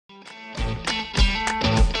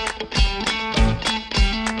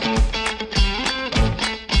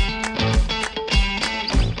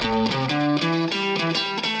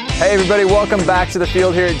Hey everybody, welcome back to the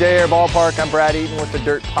field here at Day Air Ballpark. I'm Brad Eaton with the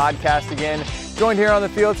Dirt Podcast again. Joined here on the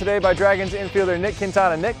field today by Dragons infielder Nick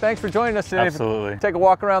Quintana. Nick, thanks for joining us today. Absolutely. Take a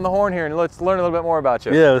walk around the horn here and let's learn a little bit more about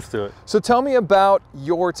you. Yeah, let's do it. So tell me about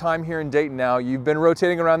your time here in Dayton now. You've been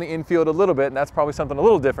rotating around the infield a little bit, and that's probably something a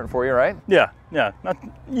little different for you, right? Yeah. Not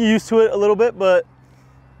used to it a little bit, but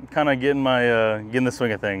kind of getting the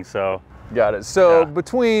swing of things. So. Got it. So yeah.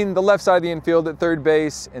 Between the left side of the infield at third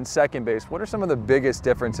base and second base, what are some of the biggest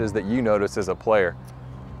differences that you noticed as a player?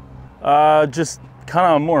 Just kind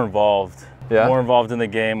of more involved. Yeah. More involved in the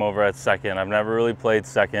game over at second. I've never really played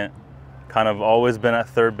second. Kind of always been at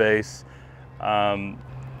third base. At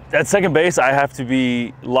second base, I have to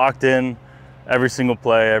be locked in every single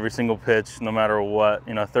play, every single pitch, no matter what.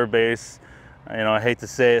 You know, third base, I hate to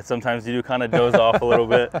say it, sometimes you do kind of doze off a little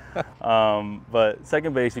bit. But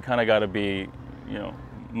second base, you kind of got to be,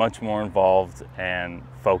 much more involved and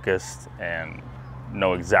focused and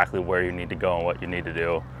know exactly where you need to go and what you need to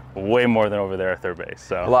do. Way more than over there at third base.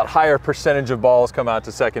 So a lot higher percentage of balls come out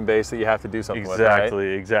to second base that you have to do something with, right?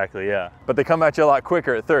 Exactly, yeah. But they come at you a lot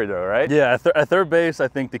quicker at third though, right? Yeah, at third base, I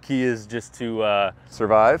think the key is just to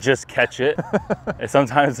survive, just catch it.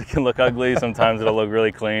 Sometimes it can look ugly, sometimes it'll look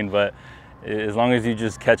really clean, but as long as you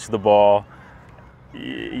just catch the ball,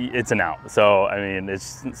 it's an out. So, I mean,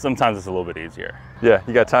 sometimes it's a little bit easier. Yeah,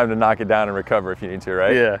 you got time to knock it down and recover if you need to,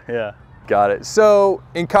 right? Yeah. Got it. So,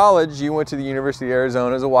 in college, you went to the University of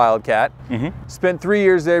Arizona as a Wildcat. Mm-hmm. Spent 3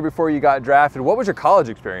 years there before you got drafted. What was your college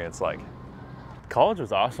experience like? College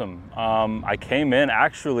was awesome. I came in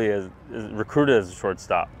actually as recruited as a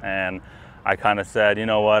shortstop, and I kind of said, you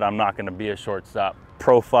know what, I'm not going to be a shortstop.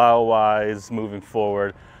 Profile-wise, moving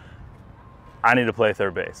forward, I need to play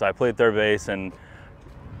third base. So I played third base, and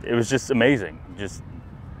it was just amazing.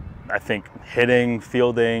 I think hitting,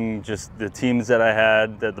 fielding, just the teams that I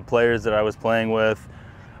had, the players that I was playing with,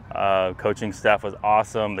 coaching staff was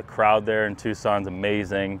awesome. The crowd there in Tucson's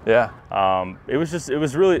amazing. Yeah. It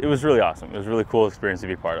was really awesome. It was a really cool experience to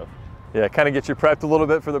be part of. Yeah, kind of get you prepped a little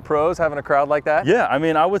bit for the pros, having a crowd like that? Yeah, I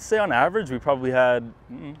mean, I would say on average, we probably had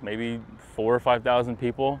maybe 4,000 or 5,000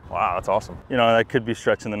 people. Wow, that's awesome. That could be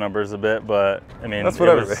stretching the numbers a bit, but I mean, that's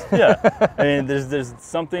whatever. Yeah, I mean, there's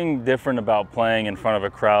something different about playing in front of a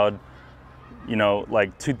crowd,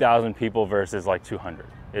 like 2,000 people versus like 200.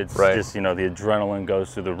 It's right. Just, the adrenaline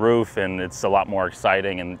goes through the roof, and it's a lot more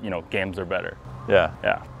exciting, and games are better.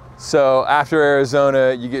 Yeah. So after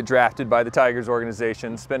Arizona, you get drafted by the Tigers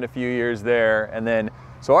organization, spend a few years there, and then,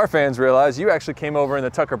 so our fans realize you actually came over in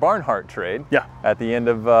the Tucker Barnhart trade. Yeah. At the end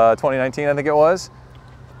of 2019, I think it was.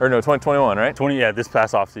 Or no, 2021, right? This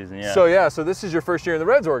past offseason, yeah. So this is your first year in the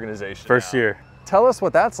Reds organization. First year. Tell us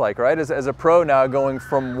what that's like, right? As a pro now, going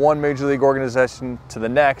from one major league organization to the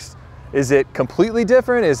next, is it completely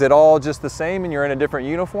different? Is it all just the same and you're in a different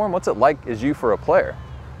uniform? What's it like as you for a player?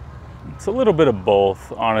 It's a little bit of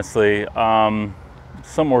both, honestly. Some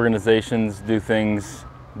organizations do things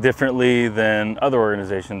differently than other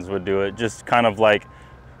organizations would do it, just kind of like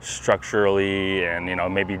structurally and,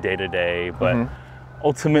 maybe day to day. But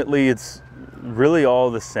ultimately, it's really all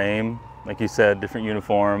the same. Like you said, different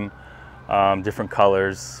uniform, different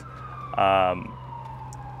colors. I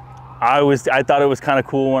thought it was kind of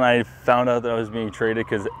cool when I found out that I was being traded,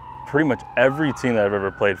 because pretty much every team that I've ever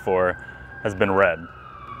played for has been red.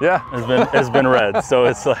 Yeah, has been red. So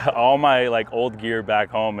it's like all my old gear back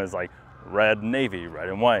home is like red and navy, red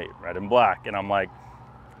and white, red and black, and I'm like,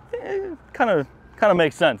 kind of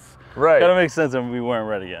makes sense. Right. Kind of makes sense if we weren't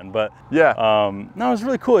red again. But yeah, no, it's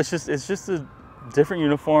really cool. It's just a different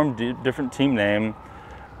uniform, different team name.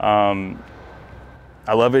 I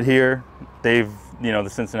love it here. They've the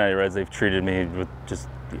Cincinnati Reds, they've treated me with just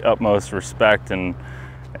the utmost respect, and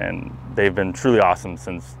they've been truly awesome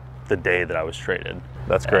since the day that I was traded.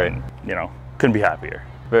 That's great. And, couldn't be happier.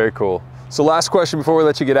 Very cool. So last question before we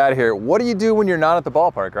let you get out of here. What do you do when you're not at the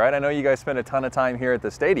ballpark, right? I know you guys spend a ton of time here at the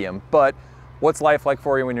stadium, but what's life like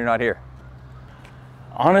for you when you're not here?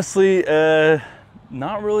 Honestly,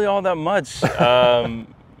 not really all that much. I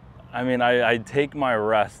mean, I take my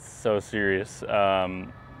rest so serious.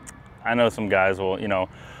 I know some guys will,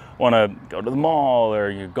 want to go to the mall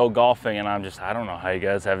or you go golfing, and I don't know how you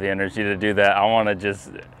guys have the energy to do that. I want to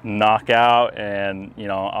just knock out, and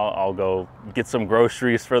I'll go get some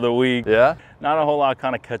groceries for the week. Yeah. Not a whole lot,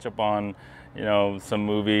 kind of catch up on some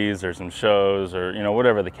movies or some shows or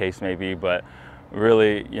whatever the case may be, but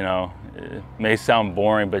really it may sound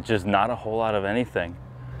boring, but just not a whole lot of anything.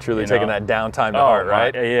 Truly taking that downtime to heart,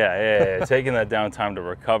 right? Yeah. Taking that downtime to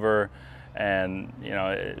recover And, you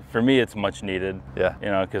know, for me, it's much needed. Yeah. You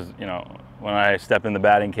know, because, you know, when I step in the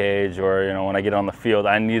batting cage or, you know, when I get on the field,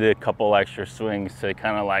 I need a couple extra swings to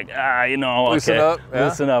kind of like, you know, loosen okay, up, yeah.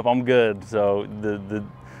 loosen up, I'm good. So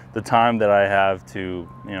the time that I have to,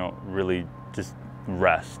 you know, really just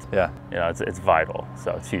rest, Yeah. you know, it's vital.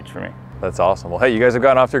 So it's huge for me. That's awesome. Well, hey, you guys have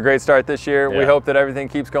gotten off to a great start this year. Yeah. We hope that everything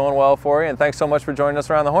keeps going well for you, and thanks so much for joining us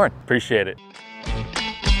around the horn. Appreciate it.